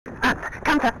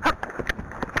Canter,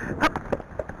 up,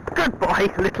 up. Good boy,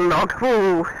 little log.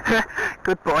 Ooh,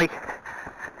 good boy.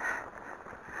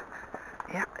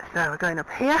 Yeah, so we're going up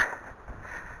here.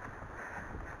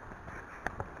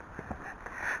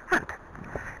 And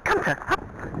Canter, up.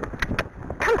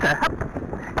 Canter,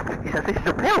 up. He says this is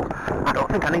uphill. I don't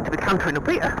think I need to be cantering up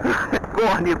here. Go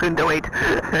on, you can do it.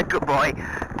 Good boy.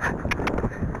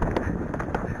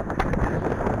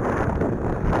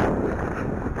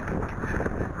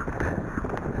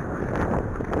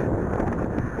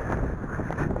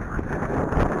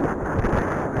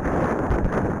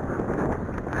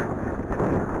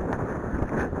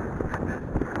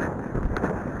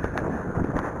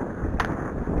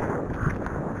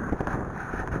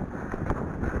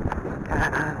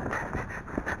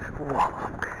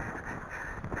 Walk.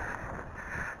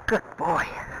 Good boy.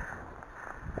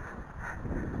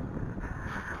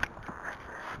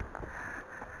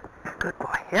 Good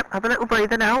boy. Yep, have a little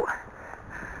breather now.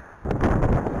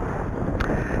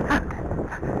 And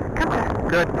Canter.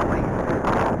 Good boy.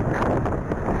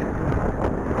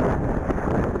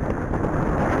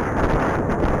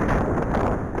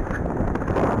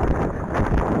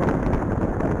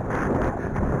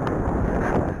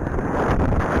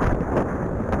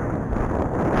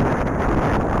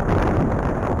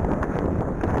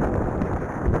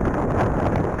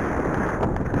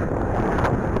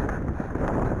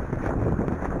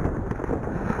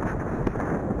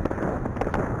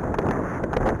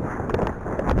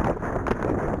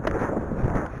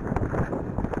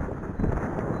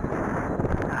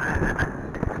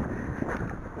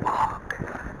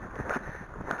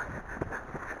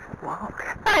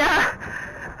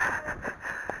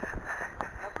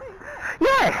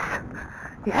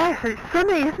 Yes, it's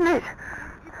sunny, isn't it?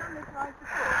 You've done this ride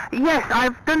before? Yes,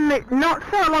 I've done it not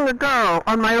so long ago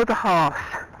on my other horse.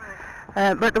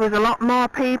 Right. But there was a lot more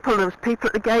people. There was people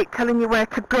at the gate telling you where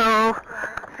to go.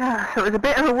 Right. Yeah, so it was a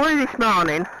bit of a worry this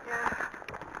morning. Yeah.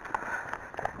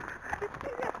 Did you do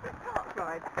the Express Park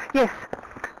ride? Yes.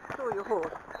 I saw your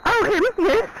horse. Oh, him,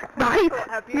 yes. I Right. thought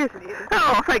how Yes. beautiful he is.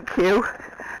 Oh, thank you.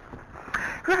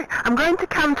 Right, I'm going to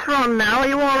canter on now. Are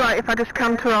you all right if I just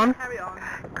canter on? Carry on.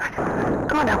 Good.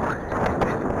 Go on now.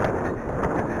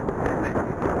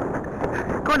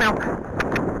 Go on now.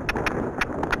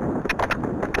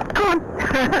 Go on.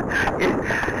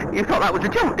 you thought that was a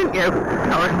jump, didn't you?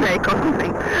 Or a snake or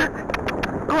something.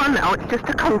 Go on now, it's just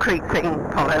a concrete thing,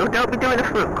 Apollo. Don't be doing a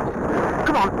fruit.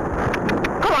 Come on.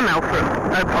 Go on now,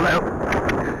 Apollo.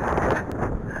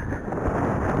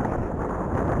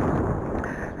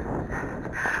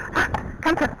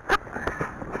 Canter.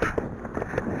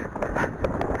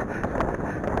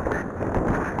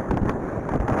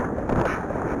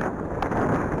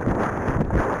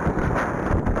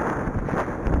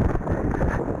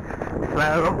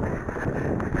 Slow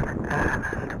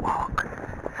and walk.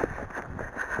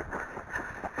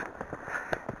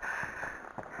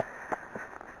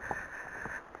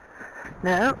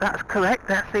 No, that's correct.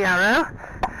 That's the arrow.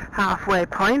 Halfway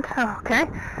point. Okay.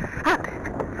 And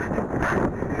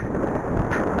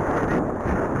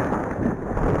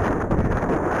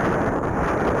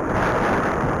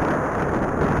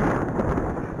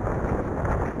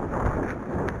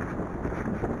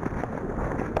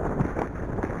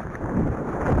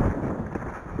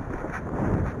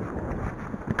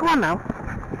go on now.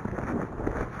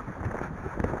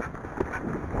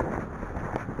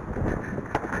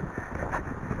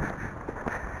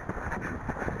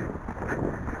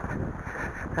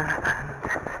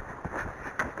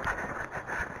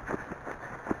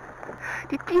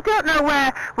 You don't know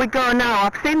where we go now.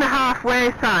 I've seen the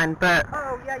halfway sign, but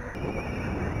Oh, yeah, you...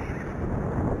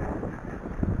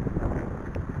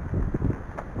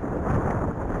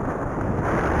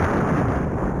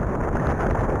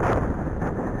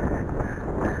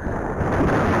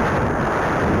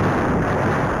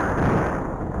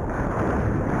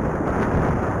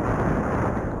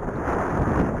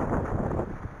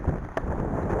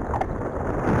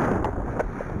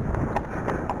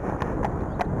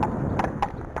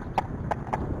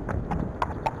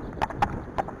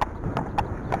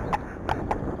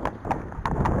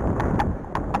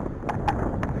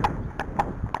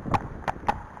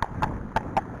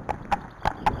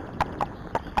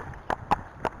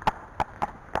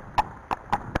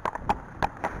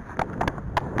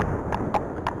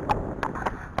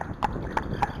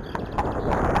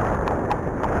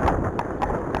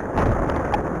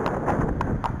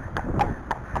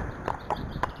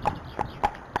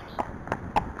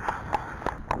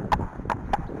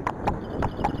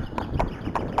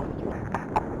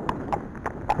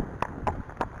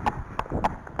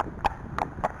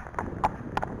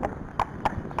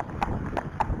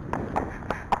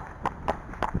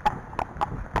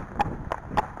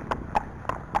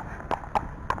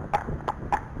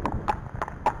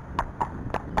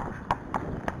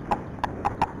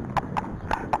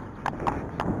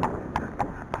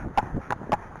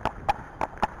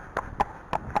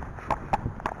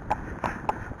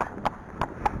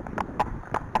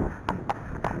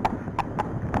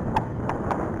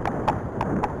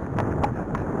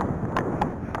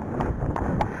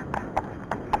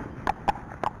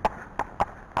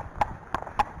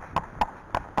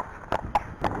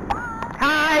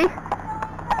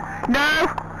 No!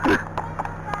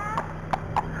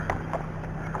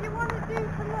 You want to do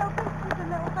some little benches and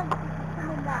little benches and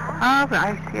some in there? All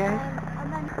right, yes.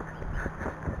 And then...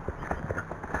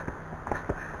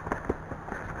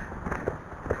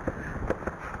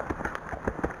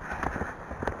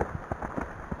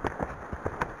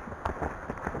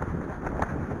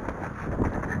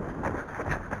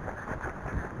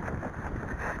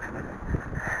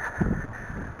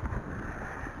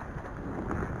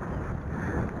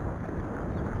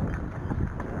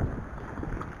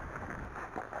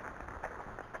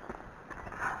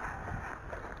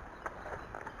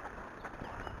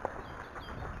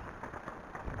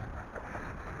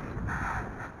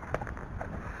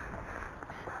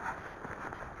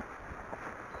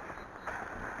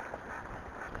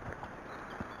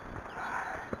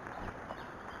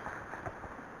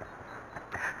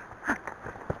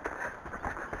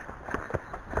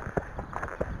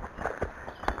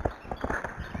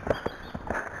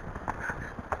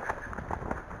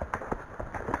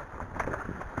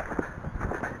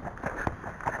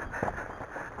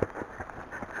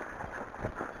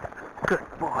 Good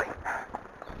boy.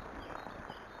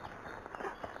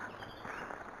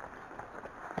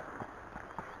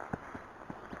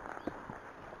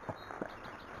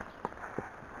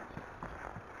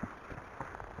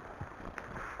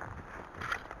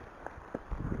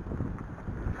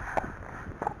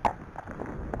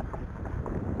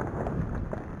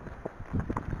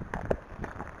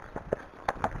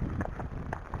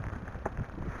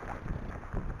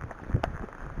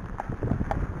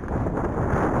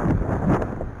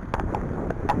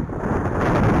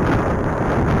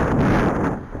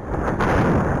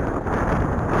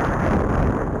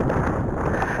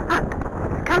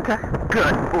 Canter.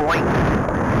 Good boy.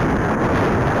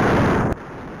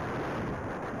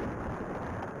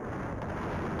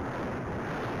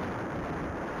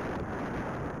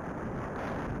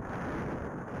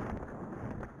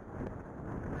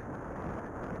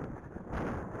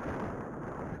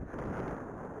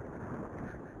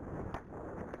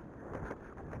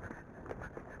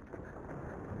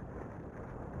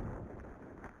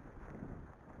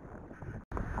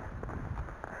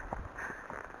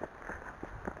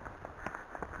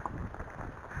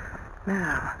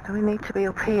 Now, do we need to be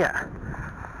up here?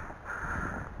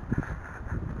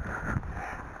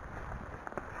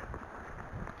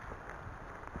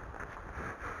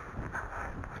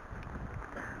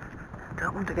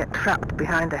 Don't want to get trapped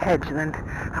behind a hedge and then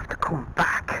have to come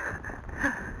back.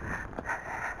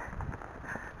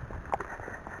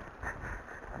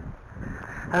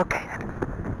 Okay then.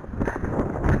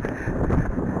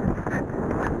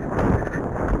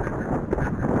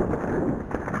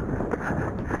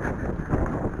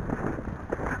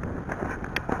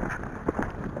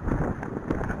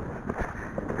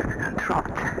 Trot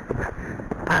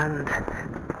and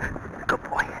good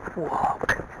boy,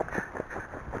 walk,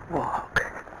 walk,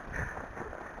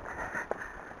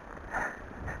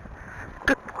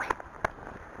 good boy.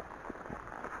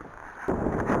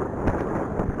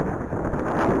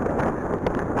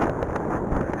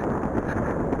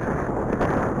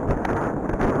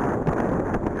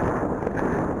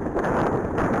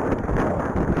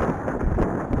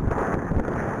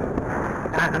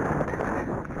 And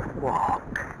walk.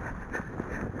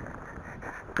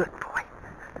 Good boy.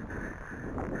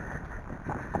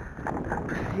 I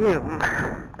presume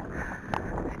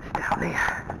it's down here.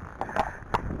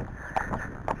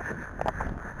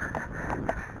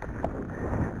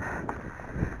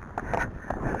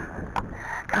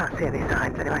 Can't see any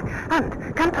signs anyway.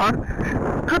 And, Canter,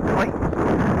 good boy.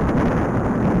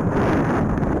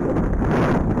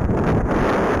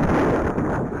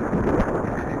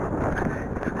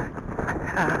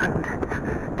 And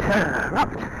turn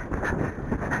up.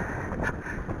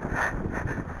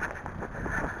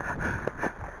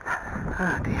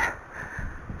 Oh dear.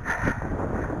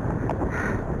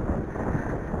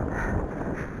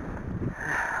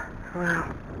 Well,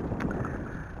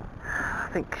 I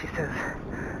think she says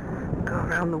go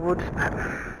around the woods, but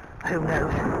who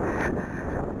knows?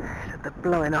 She said they're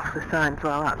blowing off the signs.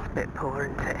 Well, that's a bit poor,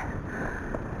 isn't it?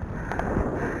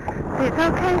 See, it's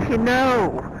okay if you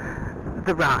know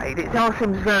the ride. It all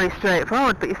seems very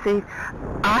straightforward, but you see,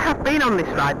 I have been on this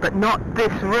ride, but not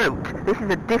this route. This is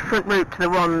a different route to the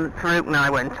one Farouk and I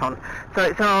went on, so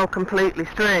it's all completely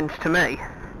strange to me.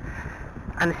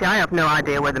 And you see, I have no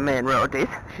idea where the main road is.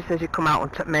 She says you come out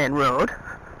onto the main road.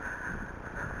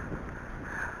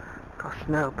 Gosh,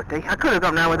 nobody. I could have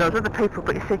gone round with those other people,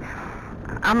 but you see,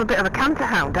 I'm a bit of a canter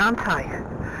hound, aren't I?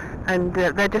 And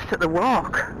they're just at the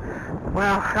walk.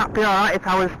 Well, that'd be alright if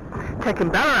I was taking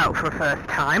Bella out for the first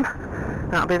time.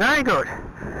 That'd be very good.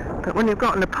 But when you've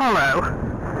got an Apollo,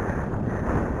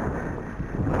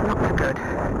 not so good,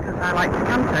 because I like to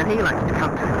canter and he likes to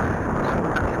canter.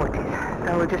 That's what it is.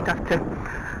 So we'll just have to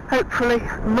hopefully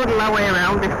muddle our way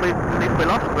around. If we're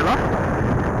lost, we're lost.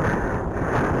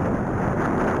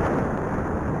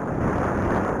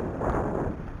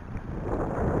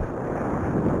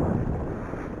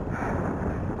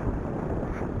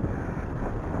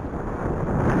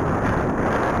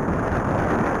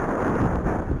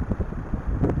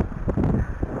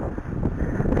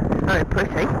 Very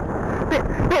pretty.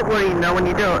 Bit worrying though when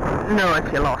you don't know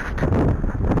if you're lost.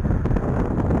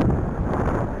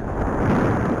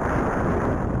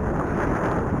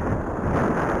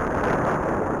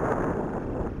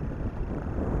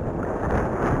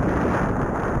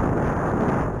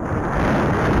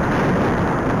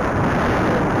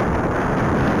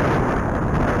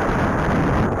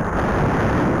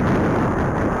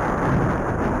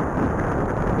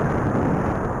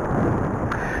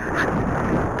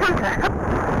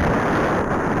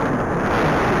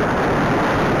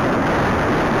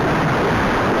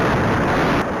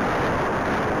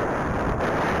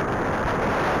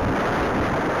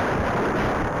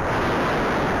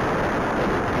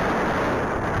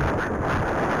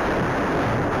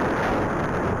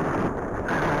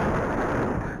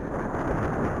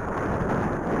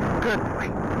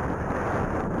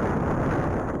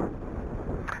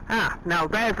 Now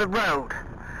there's the road,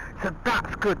 so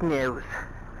that's good news.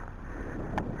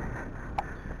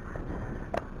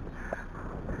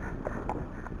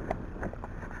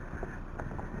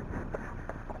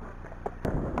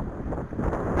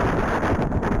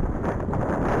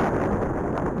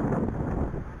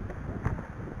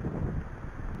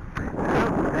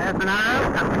 Oh, there's an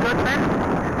arrow, that's good then.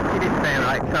 She did say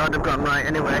right, so I'd have gone right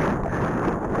anyway.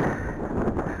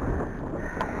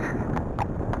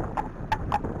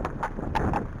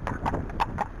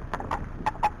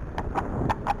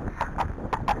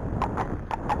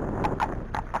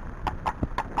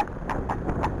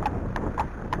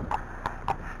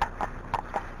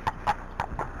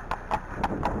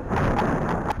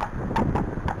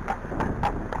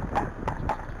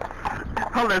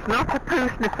 There's not a poo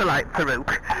sniffer like Farouk.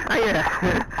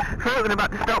 Farouk was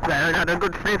about to stop there and had a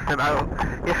good sniff for about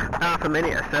half a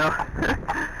minute or so.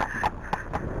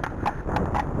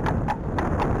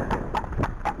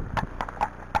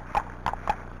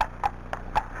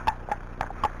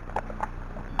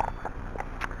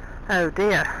 Oh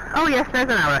dear. Oh yes, there's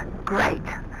an arrow. Great.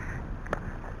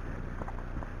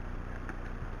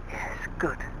 Yes,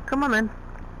 good. Come on then.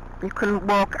 You can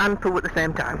walk and poo at the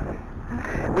same time.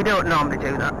 We don't normally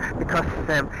do that because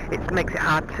it makes it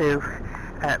hard to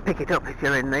pick it up if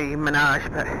you're in the menage,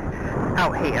 but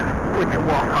out here we can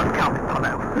walk on, can't we,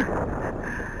 Polo?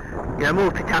 You're a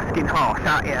multitasking horse,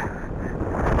 aren't you?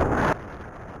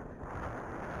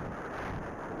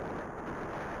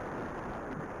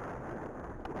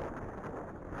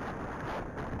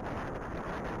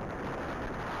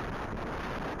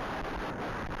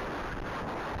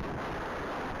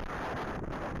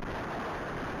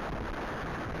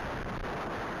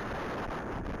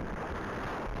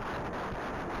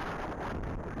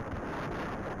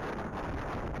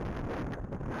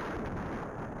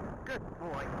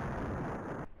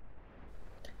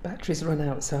 Batteries run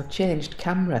out, so I've changed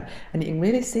camera, and you can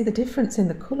really see the difference in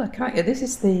the colour, can't you? This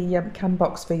is the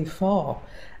Cambox V4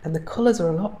 and the colours are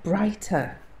a lot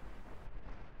brighter.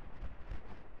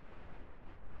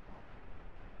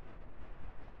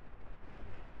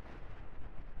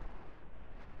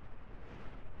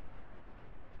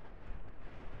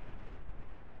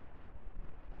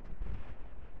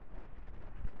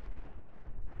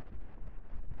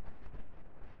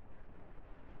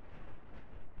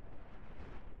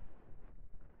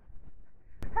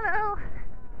 Hello.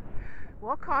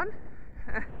 Walk on.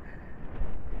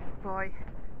 Boy.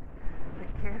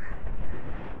 Thank you.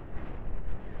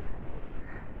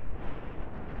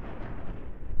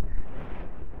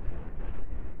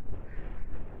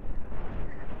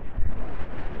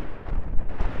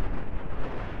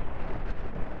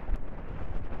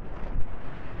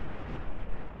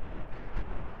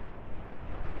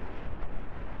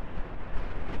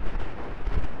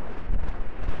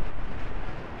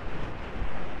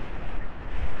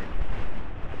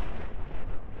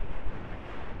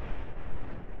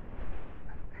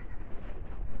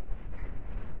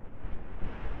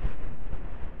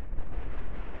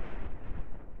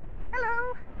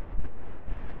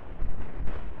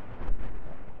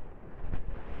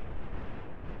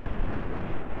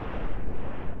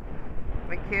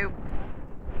 Thank you.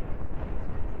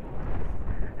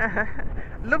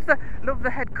 Love the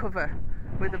head cover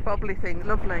with the bobbly thing.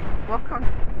 Lovely. Walk on.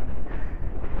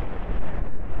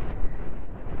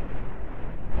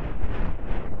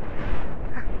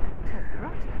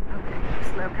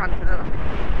 low canter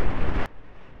though.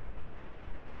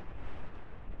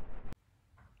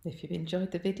 If you've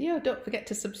enjoyed the video, don't forget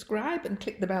to subscribe and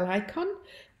click the bell icon.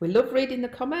 We love reading the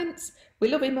comments, we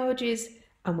love emojis,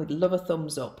 and we'd love a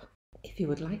thumbs up. If you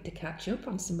would like to catch up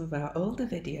on some of our older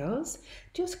videos,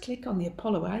 just click on the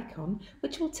Apollo icon,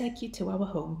 which will take you to our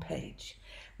home page.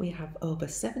 We have over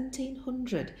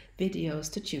 1,700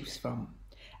 videos to choose from,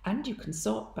 and you can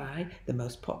sort by the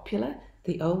most popular,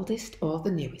 the oldest, or the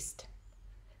newest.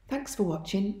 Thanks for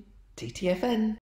watching TTFN.